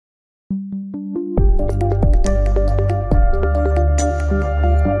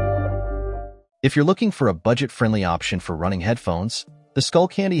If you're looking for a budget-friendly option for running headphones, the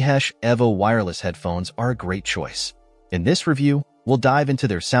Skullcandy Hesh Evo wireless headphones are a great choice. In this review, we'll dive into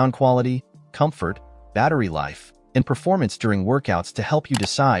their sound quality, comfort, battery life, and performance during workouts to help you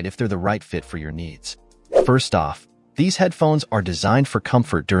decide if they're the right fit for your needs. First off, these headphones are designed for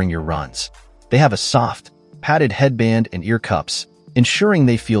comfort during your runs. They have a soft, padded headband and ear cups, ensuring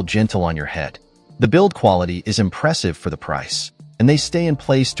they feel gentle on your head. The build quality is impressive for the price, and they stay in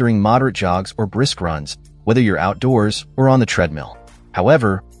place during moderate jogs or brisk runs, whether you're outdoors or on the treadmill.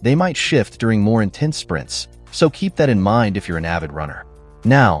 However, they might shift during more intense sprints, so keep that in mind if you're an avid runner.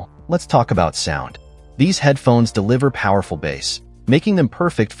 Now, let's talk about sound. These headphones deliver powerful bass, making them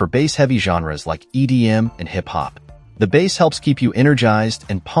perfect for bass-heavy genres like EDM and hip-hop. The bass helps keep you energized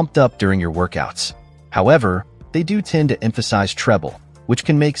and pumped up during your workouts. However, they do tend to emphasize treble, which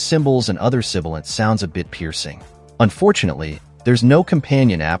can make cymbals and other sibilant sounds a bit piercing. Unfortunately, there's no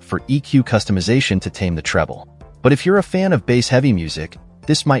companion app for EQ customization to tame the treble. But if you're a fan of bass-heavy music,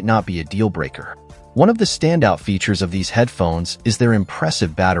 this might not be a deal-breaker. One of the standout features of these headphones is their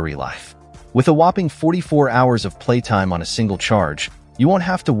impressive battery life. With a whopping 44 hours of playtime on a single charge, you won't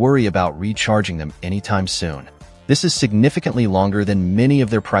have to worry about recharging them anytime soon. This is significantly longer than many of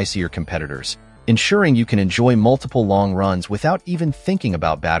their pricier competitors, ensuring you can enjoy multiple long runs without even thinking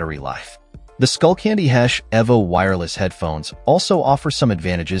about battery life. The Skullcandy Hesh Evo wireless headphones also offer some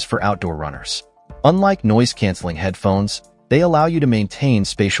advantages for outdoor runners. Unlike noise-canceling headphones, they allow you to maintain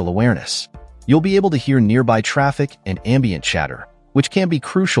spatial awareness. You'll be able to hear nearby traffic and ambient chatter, which can be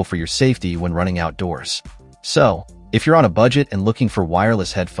crucial for your safety when running outdoors. So, if you're on a budget and looking for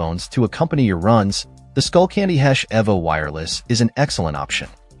wireless headphones to accompany your runs, the Skullcandy Hesh Evo Wireless is an excellent option.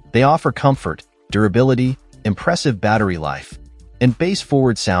 They offer comfort, durability, impressive battery life, and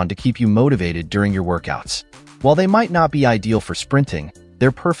bass-forward sound to keep you motivated during your workouts. While they might not be ideal for sprinting,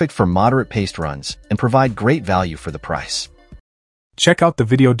 they're perfect for moderate-paced runs and provide great value for the price. Check out the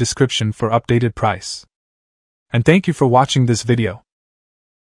video description for updated price. And thank you for watching this video.